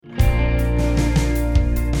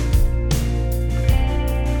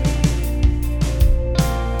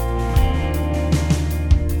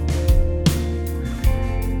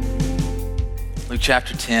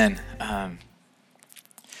chapter 10. A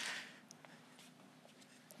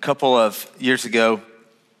couple of years ago,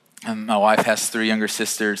 my wife has three younger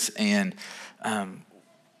sisters, and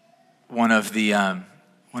one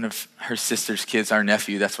of her sister's kids, our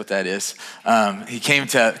nephew, that's what that is. He came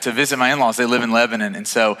to visit my in-laws. They live in Lebanon, and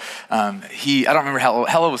so I don't remember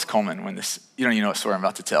how old was Coleman when this. You don't even know what story I'm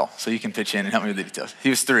about to tell, so you can pitch in and help me with the details.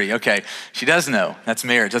 He was 3. Okay, she does know. That's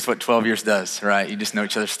marriage. That's what 12 years does, right? You just know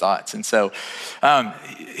each other's thoughts, and so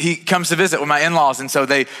he comes to visit with my in-laws, and so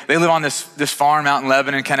they live on this farm out in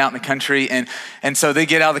Lebanon, kind of out in the country, and so they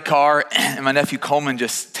get out of the car, and my nephew Coleman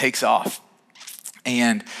just takes off.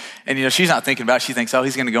 And she's not thinking about it. She thinks, oh,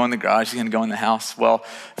 he's going to go in the garage. He's going to go in the house. Well,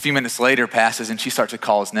 a few minutes later passes, and she starts to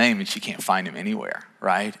call his name, and she can't find him anywhere,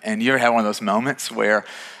 right? And you ever have one of those moments where,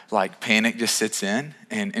 like, panic just sits in,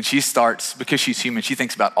 and she starts, because she's human, she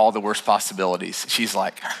thinks about all the worst possibilities. She's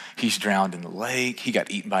like, he's drowned in the lake. He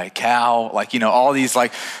got eaten by a cow. Like, all these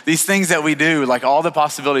things that we do, like all the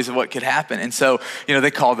possibilities of what could happen. And so,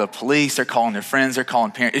 they call the police. They're calling their friends. They're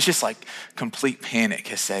calling parents. It's just like complete panic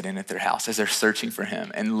has set in at their house as they're searching for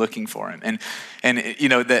him and looking for him. And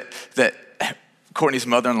that Courtney's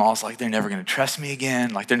mother-in-law's like, they're never going to trust me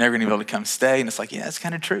again. Like, they're never going to be able to come stay. And it's like, yeah, it's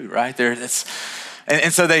kind of true, right?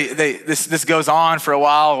 And so this goes on for a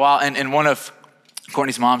while, and one of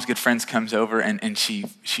Courtney's mom's good friends comes over, and she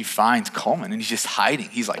finds Coleman, and he's just hiding.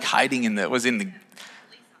 He's like hiding the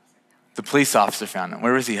police officer found him.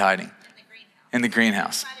 Where was he hiding? In the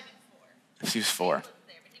greenhouse. She was 4.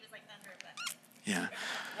 Yeah,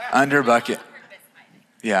 under a bucket.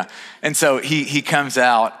 Yeah, and so he comes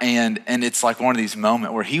out, and it's like one of these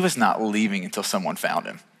moments where he was not leaving until someone found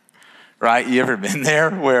him. Right? You ever been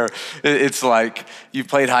there where it's like you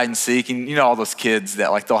played hide and seek, and all those kids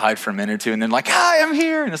that like they'll hide for a minute or two and then like, hi, I'm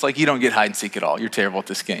here. And it's like, you don't get hide and seek at all. You're terrible at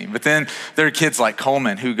this game. But then there are kids like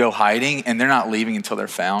Coleman who go hiding and they're not leaving until they're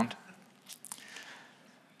found.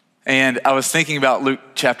 And I was thinking about Luke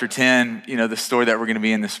chapter 10, the story that we're going to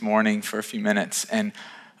be in this morning for a few minutes. And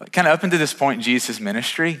kind of up until this point in Jesus'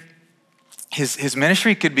 ministry, his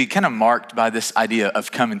ministry could be kind of marked by this idea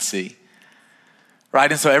of come and see. Right,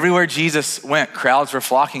 and so everywhere Jesus went, crowds were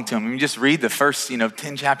flocking to him. And you just read the first,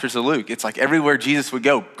 10 chapters of Luke. It's like everywhere Jesus would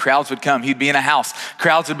go, crowds would come. He'd be in a house,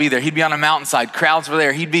 crowds would be there. He'd be on a mountainside, crowds were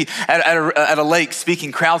there. He'd be at a lake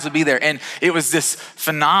speaking, crowds would be there. And it was this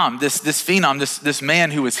phenom, this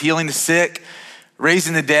man who was healing the sick,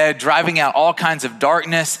 raising the dead, driving out all kinds of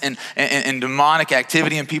darkness and demonic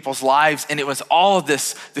activity in people's lives. And it was all of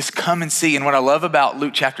this come and see. And what I love about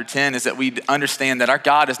Luke chapter 10 is that we understand that our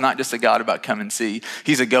God is not just a God about come and see.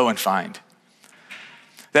 He's a go and find.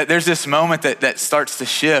 That there's this moment that starts to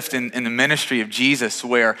shift in the ministry of Jesus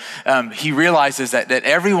where he realizes that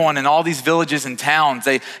everyone in all these villages and towns,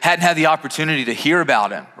 they hadn't had the opportunity to hear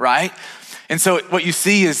about him, right? And so what you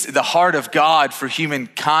see is the heart of God for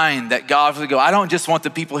humankind, that God will go, I don't just want the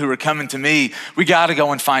people who are coming to me. We got to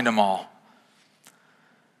go and find them all.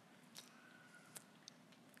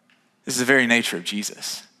 This is the very nature of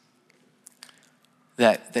Jesus.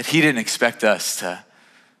 That he didn't expect us to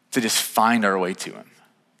just find our way to him.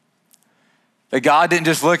 That God didn't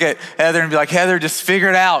just look at Heather and be like, Heather, just figure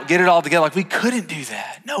it out, get it all together. Like, we couldn't do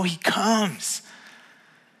that. No, he comes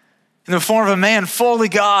in the form of a man, fully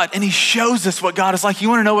God, and he shows us what God is like. You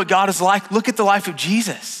want to know what God is like? Look at the life of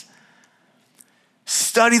Jesus.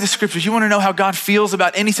 Study the scriptures. You want to know how God feels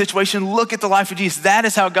about any situation? Look at the life of Jesus. That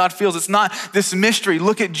is how God feels. It's not this mystery.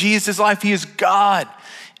 Look at Jesus' life. He is God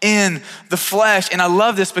in the flesh. And I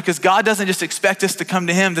love this because God doesn't just expect us to come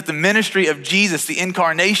to him, that the ministry of Jesus, the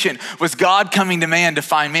incarnation, was God coming to man to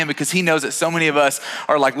find man, because he knows that so many of us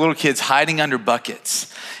are like little kids hiding under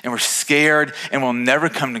buckets, and we're scared and we'll never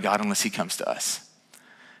come to God unless he comes to us.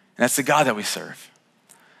 And that's the God that we serve.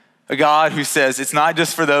 A God who says it's not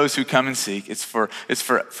just for those who come and seek, it's for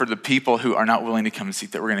the people who are not willing to come and seek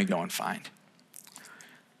that we're going to go and find.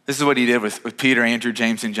 This is what he did with Peter, Andrew,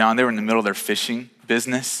 James, and John. They were in the middle of their fishing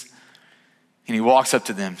business. And he walks up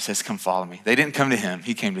to them, says, come follow me. They didn't come to him,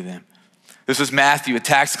 he came to them. This was Matthew, a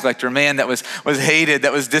tax collector, a man that was hated,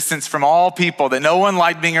 that was distanced from all people, that no one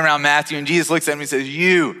liked being around Matthew. And Jesus looks at him and says,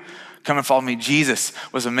 you come and follow me. Jesus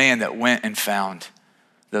was a man that went and found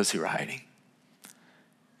those who were hiding.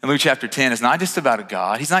 And Luke chapter 10 is not just about a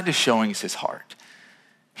God. He's not just showing us his heart.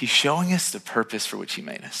 He's showing us the purpose for which he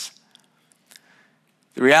made us.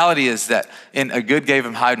 The reality is that in a good game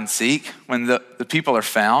of hide and seek, when the people are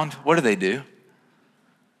found, what do? Do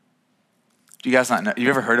you guys not know? You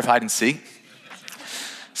ever heard of hide and seek?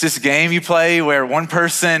 It's this game you play where one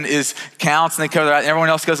person counts and they cover their eyes, everyone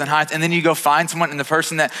else goes and hides, and then you go find someone, and the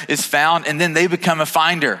person that is found, and then they become a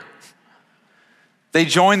finder. They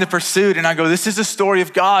join the pursuit, and I go, this is a story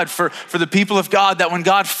of God for the people of God, that when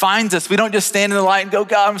God finds us, we don't just stand in the light and go,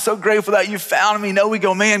 God, I'm so grateful that you found me. No, we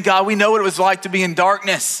go, man, God, we know what it was like to be in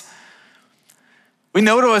darkness. We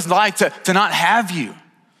know what it was like to not have you,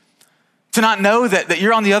 to not know that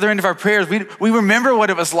you're on the other end of our prayers. We remember what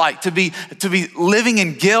it was like to be living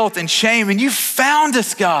in guilt and shame, and you found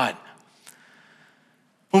us, God.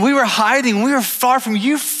 When we were hiding, when we were far from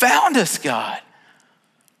you, found us, God.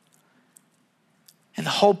 And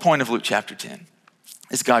the whole point of Luke chapter 10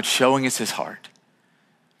 is God showing us his heart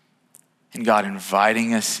and God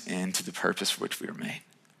inviting us into the purpose for which we were made.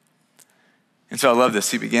 And so I love this.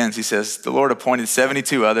 He begins, he says, the Lord appointed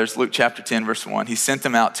 72 others, Luke chapter 10, verse 1. He sent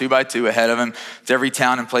them out 2 by 2 ahead of him to every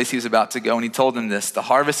town and place he was about to go. And he told them this, the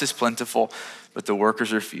harvest is plentiful, but the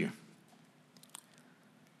workers are few.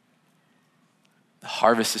 The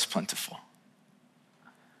harvest is plentiful.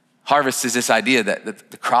 Harvest is this idea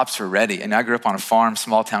that the crops are ready. And I grew up on a farm,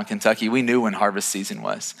 small town Kentucky. We knew when harvest season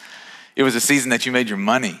was. It was a season that you made your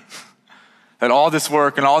money. That all this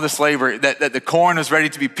work and all this labor, that the corn was ready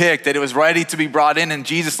to be picked, that it was ready to be brought in. And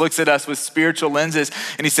Jesus looks at us with spiritual lenses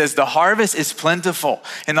and he says, the harvest is plentiful.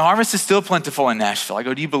 And the harvest is still plentiful in Nashville. I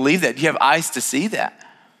go, do you believe that? Do you have eyes to see that?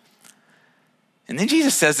 And then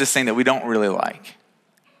Jesus says this thing that we don't really like,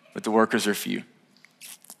 but the workers are few.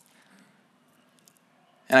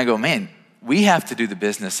 And I go, man, we have to do the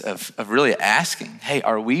business of really asking, hey,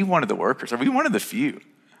 are we one of the workers? Are we one of the few?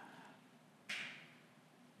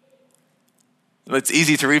 It's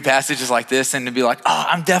easy to read passages like this and to be like, oh,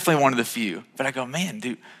 I'm definitely one of the few. But I go, man,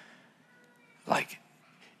 dude, like,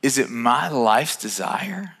 is it my life's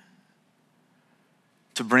desire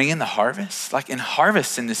to bring in the harvest? Like in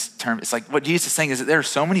harvest in this term, it's like what Jesus is saying is that there are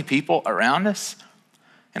so many people around us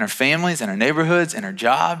in our families, in our neighborhoods, in our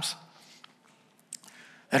jobs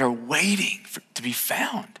that are waiting to be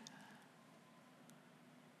found.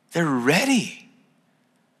 They're ready.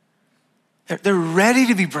 They're ready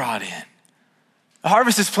to be brought in. The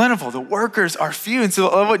harvest is plentiful. The workers are few. And so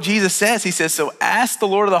I love what Jesus says. He says, so ask the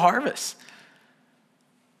Lord of the harvest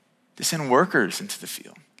to send workers into the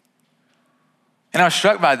field. And I was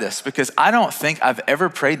struck by this because I don't think I've ever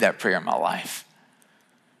prayed that prayer in my life.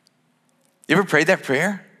 You ever prayed that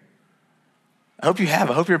prayer? I hope you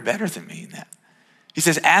have. I hope you're better than me in that. He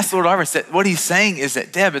says, ask the Lord of the harvest. That what he's saying is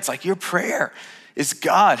that, Deb, it's like your prayer is,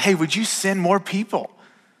 God, hey, would you send more people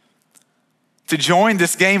to join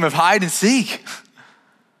this game of hide and seek?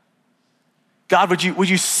 God, would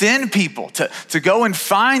you send people to go and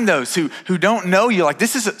find those who don't know you? Like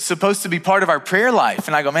this is supposed to be part of our prayer life.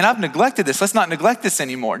 And I go, man, I've neglected this. Let's not neglect this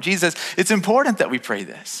anymore. Jesus, it's important that we pray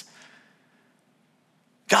this.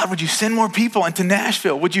 God, would you send more people into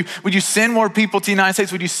Nashville? Would you send more people to the United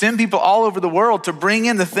States? Would you send people all over the world to bring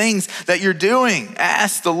in the things that you're doing?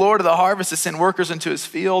 Ask the Lord of the harvest to send workers into his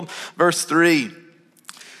field. Verse 3,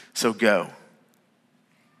 so go.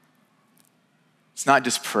 It's not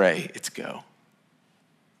just pray, it's go.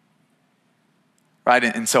 Right?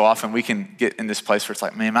 And so often we can get in this place where it's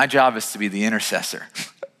like, man, my job is to be the intercessor.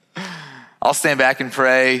 I'll stand back and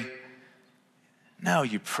pray. No,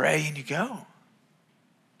 you pray and you go.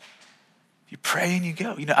 You pray and you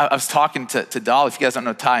go. You know, I was talking to Dolly. If you guys don't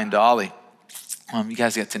know Ty and Dolly, you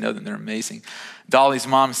guys get to know them. They're amazing. Dolly's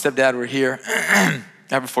mom and stepdad were here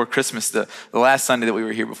right before Christmas, the last Sunday that we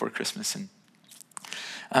were here before Christmas.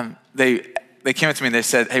 And they came up to me and they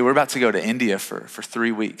said, hey, we're about to go to India for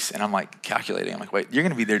 3 weeks. And I'm like calculating. I'm like, wait, you're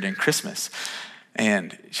going to be there during Christmas.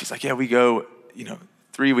 And she's like, yeah, we go,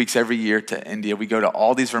 3 weeks every year to India. We go to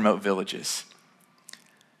all these remote villages.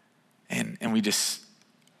 And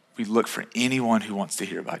we look for anyone who wants to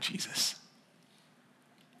hear about Jesus.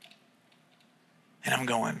 And I'm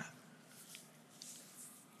going,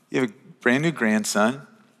 you have a brand new grandson.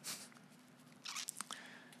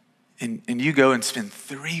 And you go and spend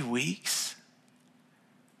 3 weeks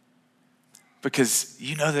because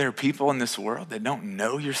you know there are people in this world that don't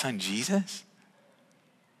know your son Jesus?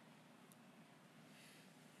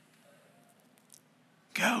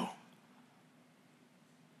 Go.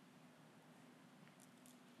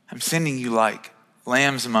 I'm sending you like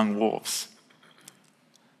lambs among wolves.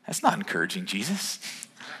 That's not encouraging, Jesus.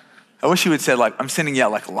 I wish you would say like, I'm sending you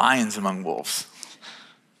out like lions among wolves.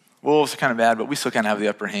 Wolves are kind of bad, but we still kind of have the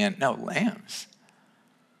upper hand. No, lambs.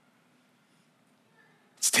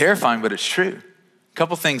 It's terrifying, but it's true. A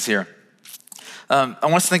couple things here. I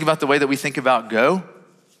want us to think about the way that we think about go.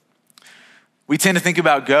 We tend to think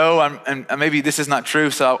about go, and maybe this is not true,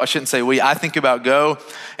 so I shouldn't say we. I think about go,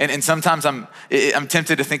 and sometimes I'm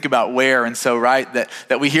tempted to think about where. And so, right,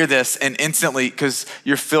 that we hear this, and instantly, because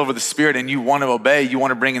you're filled with the Spirit and you want to obey, you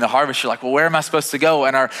want to bring in the harvest, you're like, well, where am I supposed to go?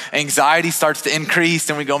 And our anxiety starts to increase,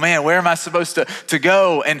 and we go, man, where am I supposed to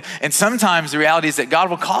go? And sometimes the reality is that God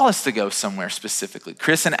will call us to go somewhere specifically.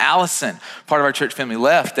 Chris and Allison, part of our church family,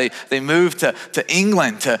 left. They moved to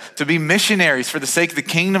England to be missionaries for the sake of the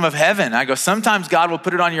kingdom of heaven. I go, sometimes God will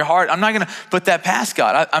put it on your heart. I'm not going to put that past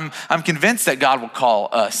God. I'm convinced that God will call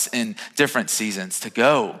us in different seasons to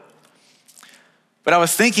go. But I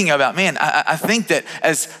was thinking about, man, I think that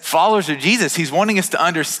as followers of Jesus, he's wanting us to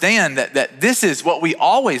understand that this is what we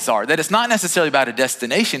always are, that it's not necessarily about a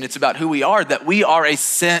destination, it's about who we are, that we are a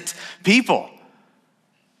sent people.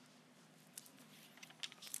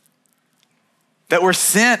 That we're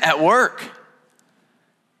sent at work.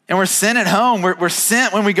 And we're sent at home. We're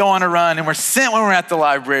sent when we go on a run, and we're sent when we're at the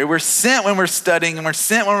library. We're sent when we're studying, and we're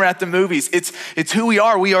sent when we're at the movies. It's who we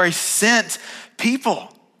are. We are a sent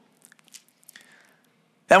people.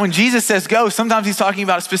 That when Jesus says go, sometimes he's talking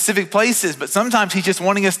about specific places, but sometimes he's just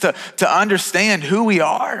wanting us to understand who we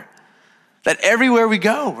are. That everywhere we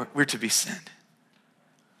go, we're to be sent.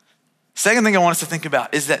 Second thing I want us to think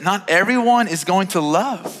about is that not everyone is going to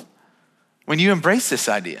love when you embrace this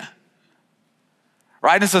idea.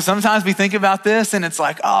 Right? And so sometimes we think about this and it's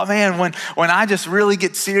like, oh man, when I just really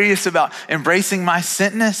get serious about embracing my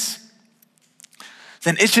sentness,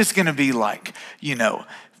 then it's just gonna be like,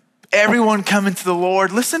 everyone coming to the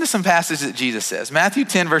Lord. Listen to some passages that Jesus says. Matthew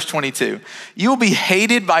 10, verse 22. You will be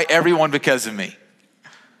hated by everyone because of me.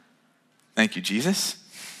 Thank you, Jesus.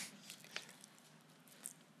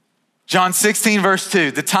 John 16, verse 2.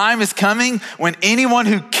 The time is coming when anyone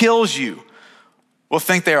who kills you will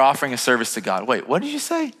think they are offering a service to God. Wait, what did you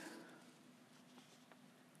say?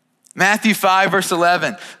 Matthew 5, verse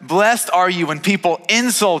 11. Blessed are you when people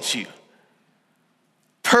insult you,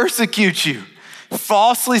 persecute you,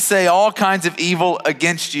 falsely say all kinds of evil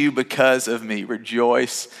against you because of me.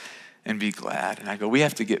 Rejoice and be glad. And I go, we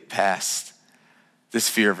have to get past this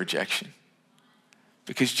fear of rejection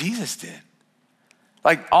because Jesus did.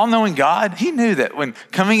 Like all-knowing God, he knew that when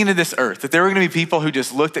coming into this earth, that there were gonna be people who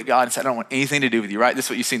just looked at God and said, I don't want anything to do with you, right? This is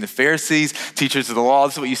what you see in the Pharisees, teachers of the law.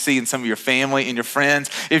 This is what you see in some of your family and your friends.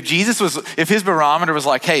 If his barometer was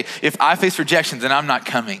like, hey, if I face rejection, then I'm not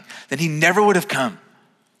coming, then he never would have come.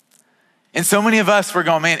 And so many of us, we're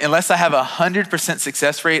going, man, unless I have 100%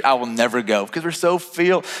 success rate, I will never go because we're so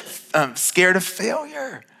scared of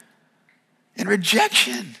failure and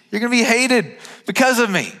rejection. You're gonna be hated because of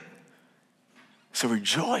me. So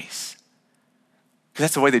rejoice, because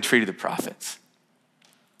that's the way they treated the prophets.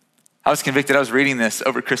 I was convicted. I was reading this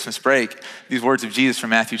over Christmas break, these words of Jesus from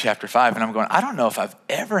Matthew chapter 5, and I'm going, I don't know if I've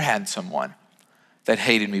ever had someone that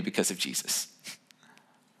hated me because of Jesus,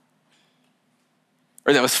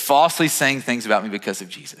 or that was falsely saying things about me because of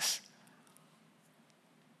Jesus.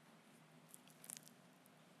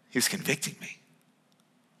 He was convicting me.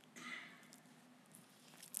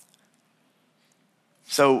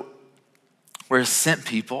 So we're a sent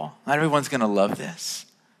people. Not everyone's gonna love this.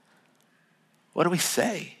 What do we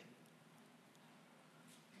say?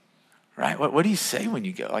 Right? What do you say when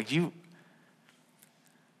you go? Like you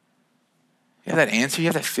have that answer, you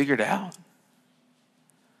have that figured out.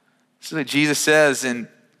 So that Jesus says in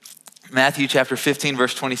Matthew chapter 15,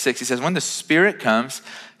 verse 26, he says, when the Spirit comes,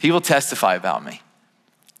 he will testify about me.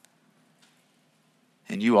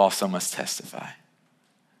 And you also must testify.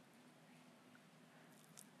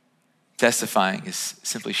 Testifying is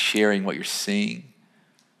simply sharing what you're seeing,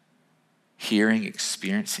 hearing,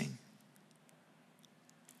 experiencing.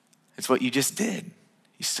 It's what you just did.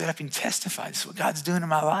 You stood up and testified. This is what God's doing in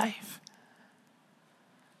my life.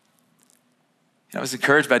 And I was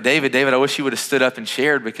encouraged by David. David, I wish you would have stood up and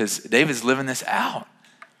shared because David's living this out.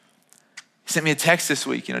 He sent me a text this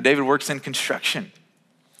week. David works in construction.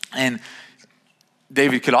 And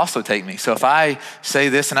David could also take me. So if I say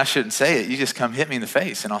this and I shouldn't say it, you just come hit me in the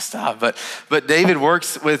face and I'll stop. But David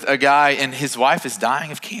works with a guy and his wife is dying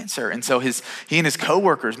of cancer. And so he and his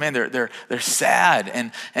coworkers, man, they're sad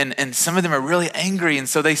and some of them are really angry. And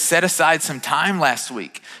so they set aside some time last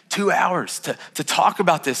week, 2 hours to talk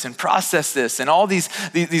about this and process this. And all these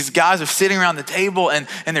guys are sitting around the table and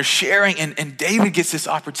they're sharing. And David gets this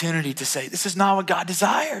opportunity to say, this is not what God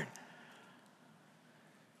desired.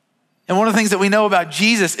 And one of the things that we know about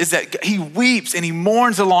Jesus is that he weeps and he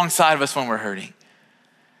mourns alongside of us when we're hurting.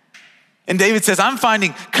 And David says, I'm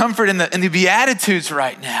finding comfort in the Beatitudes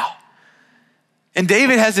right now. And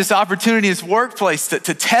David has this opportunity in his workplace to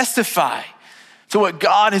testify So what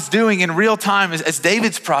God is doing in real time is as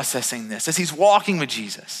David's processing this, as he's walking with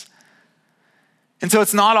Jesus. And so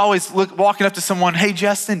it's not always walking up to someone, hey,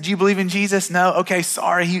 Justin, do you believe in Jesus? No, okay,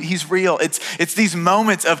 sorry, he's real. It's these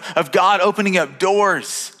moments of God opening up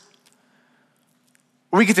doors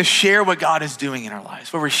where we get to share what God is doing in our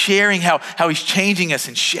lives, where we're sharing how he's changing us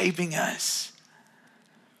and shaping us.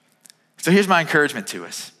 So here's my encouragement to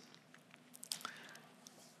us.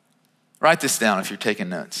 Write this down if you're taking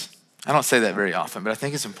notes. I don't say that very often, but I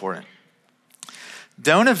think it's important.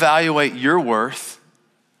 Don't evaluate your worth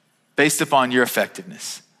based upon your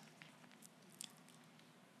effectiveness.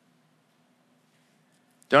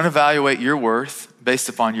 Don't evaluate your worth based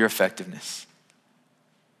upon your effectiveness.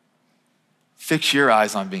 Fix your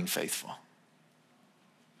eyes on being faithful.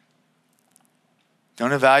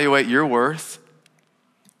 Don't evaluate your worth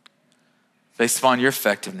based upon your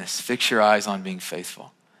effectiveness. Fix your eyes on being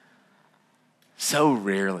faithful. So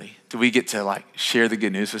rarely do we get to share the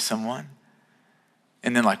good news with someone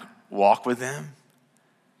and then walk with them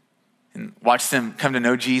and watch them come to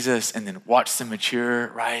know Jesus and then watch them mature,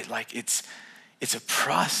 right? It's a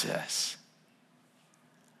process,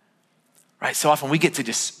 right? So often we get to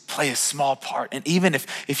just play a small part. And even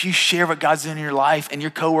if you share what God's doing in your life and your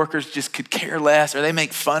coworkers just could care less or they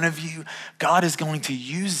make fun of you, God is going to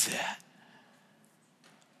use that.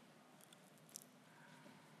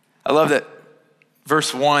 I love that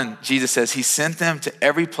verse 1, Jesus says he sent them to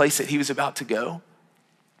every place that he was about to go.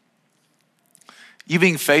 You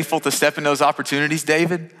being faithful to step in those opportunities,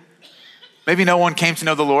 David. Maybe no one came to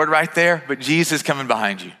know the Lord right there, but Jesus is coming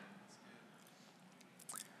behind you.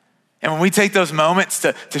 And when we take those moments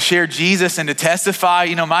to share Jesus and to testify,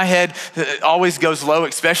 my head always goes low,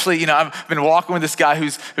 especially, I've been walking with this guy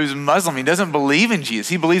who's Muslim. He doesn't believe in Jesus.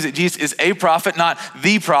 He believes that Jesus is a prophet, not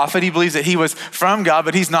the prophet. He believes that he was from God,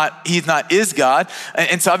 but he's not is God.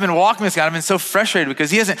 And so I've been walking with this guy. I've been so frustrated because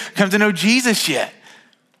he hasn't come to know Jesus yet.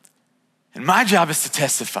 And my job is to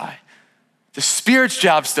testify. The Spirit's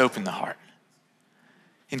job is to open the heart.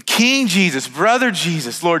 And King Jesus, brother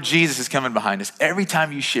Jesus, Lord Jesus is coming behind us. Every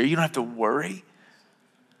time you share, you don't have to worry.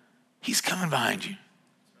 He's coming behind you.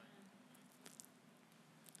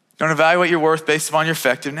 Don't evaluate your worth based upon your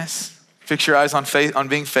effectiveness. Fix your eyes on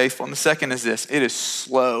being faithful. And the second is this, it is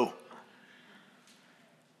slow.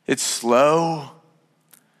 It's slow,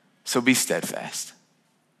 so be steadfast.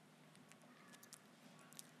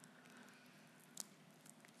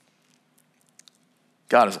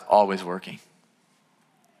 God is always working.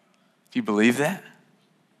 Do you believe that?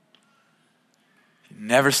 He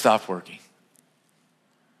never stopped working.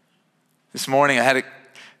 This morning I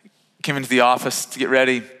came into the office to get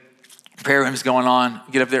ready. Prayer room's going on.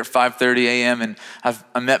 Get up there at 5:30 a.m. and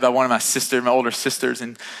I'm met by one of my older sisters,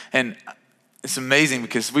 and it's amazing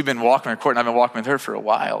because we've been walking her court and I've been walking with her for a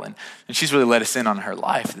while, and she's really let us in on her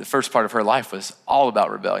life. The first part of her life was all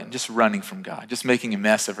about rebellion, just running from God, just making a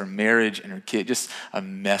mess of her marriage and her kid, just a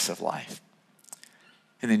mess of life.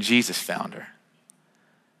 And then Jesus found her.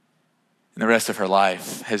 And the rest of her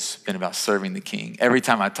life has been about serving the King. Every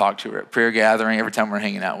time I talk to her at prayer gathering, every time we're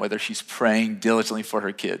hanging out with her, she's praying diligently for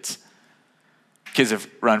her kids. Kids have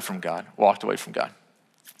run from God, walked away from God.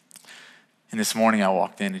 And this morning I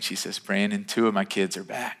walked in and she says, Brandon, 2 of my kids are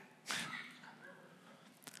back.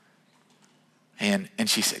 And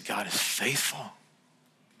she said, God is faithful.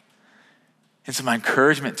 And so my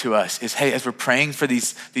encouragement to us is, hey, as we're praying for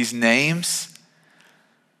these names,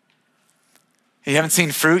 you haven't seen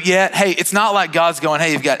fruit yet? Hey, it's not like God's going,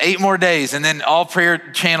 hey, you've got 8 more days and then all prayer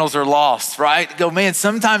channels are lost, right? Go, man,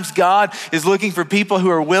 sometimes God is looking for people who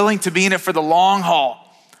are willing to be in it for the long haul.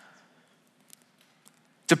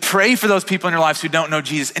 To pray for those people in your lives who don't know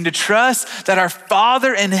Jesus and to trust that our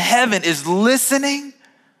Father in heaven is listening.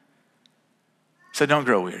 So don't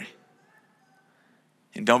grow weary.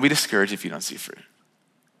 And don't be discouraged if you don't see fruit.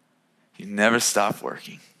 You never stop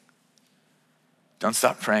working. Don't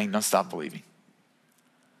stop praying. Don't stop believing.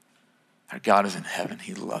 Our God is in heaven.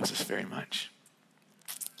 He loves us very much.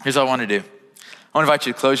 Here's what I want to do. I want to invite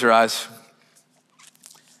you to close your eyes.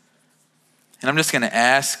 And I'm just going to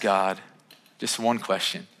ask God just one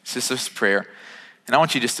question. It's just this prayer. And I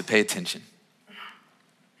want you just to pay attention.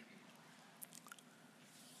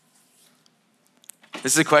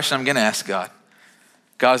 This is a question I'm going to ask God.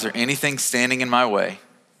 God, is there anything standing in my way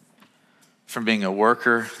from being a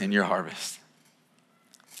worker in your harvest?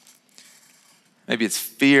 Maybe it's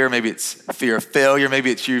fear, maybe it's fear of failure,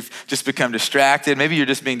 maybe it's you've just become distracted, maybe you're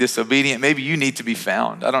just being disobedient, maybe you need to be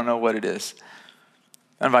found. I don't know what it is.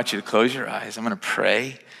 I invite you to close your eyes. I'm gonna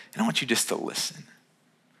pray, and I want you just to listen.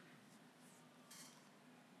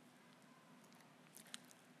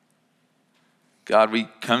 God, we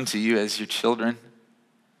come to you as your children,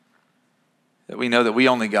 that we know that we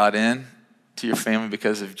only got in to your family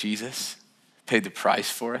because of Jesus, paid the price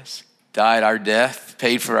for us, died our death,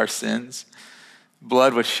 paid for our sins.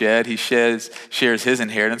 Blood was shed. He shares his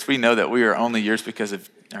inheritance. We know that we are only yours because of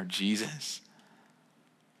our Jesus.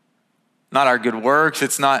 Not our good works.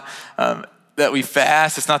 It's not that we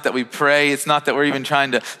fast. It's not that we pray. It's not that we're even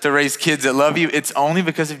trying to raise kids that love you. It's only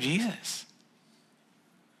because of Jesus.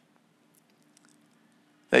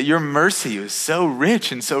 That your mercy was so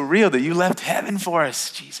rich and so real that you left heaven for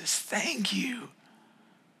us, Jesus. Thank you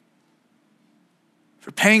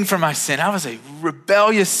for paying for my sin. I was a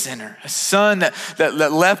rebellious sinner, a son that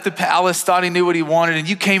left the palace, thought he knew what he wanted, and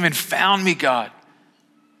you came and found me, God.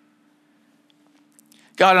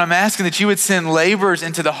 God, I'm asking that you would send laborers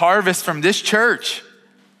into the harvest from this church.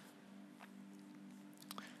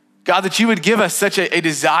 God, that you would give us such a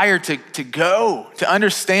desire to go, to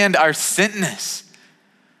understand our sentness.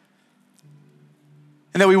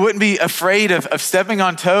 And that we wouldn't be afraid of stepping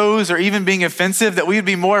on toes or even being offensive, that we would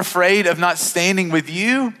be more afraid of not standing with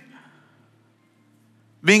you,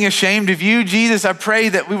 being ashamed of you. Jesus, I pray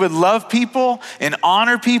that we would love people and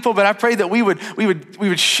honor people, but I pray that we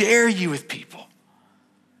would share you with people.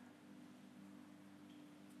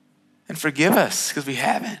 And forgive us because we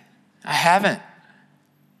haven't. I haven't.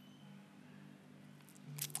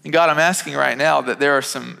 And God, I'm asking right now that there are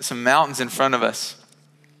some mountains in front of us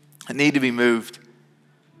that need to be moved.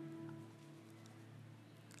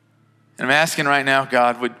 And I'm asking right now,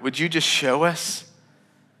 God, would you just show us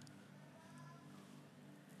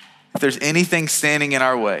if there's anything standing in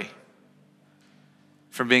our way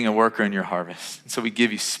from being a worker in your harvest. And so we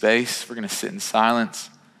give you space. We're going to sit in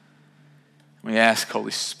silence. We ask,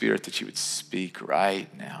 Holy Spirit, that you would speak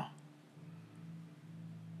right now.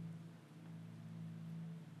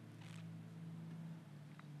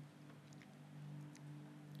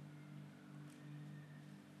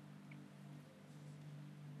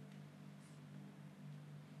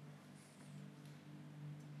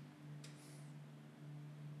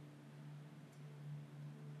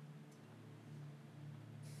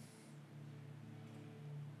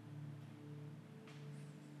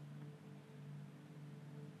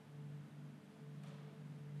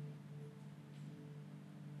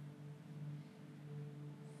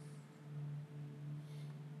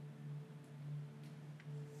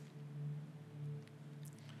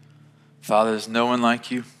 Father, there's no one like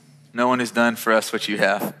you. No one has done for us what you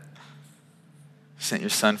have. You sent your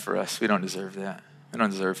son for us. We don't deserve that. We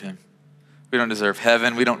don't deserve him. We don't deserve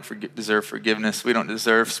heaven. We don't deserve forgiveness. We don't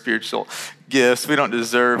deserve spiritual gifts. We don't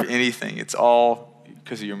deserve anything. It's all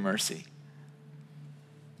because of your mercy,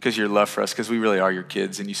 because of your love for us, because we really are your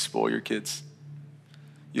kids and you spoil your kids.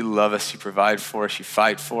 You love us. You provide for us. You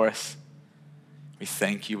fight for us. We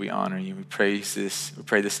thank you. We honor you. We praise this. We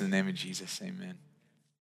pray this in the name of Jesus. Amen.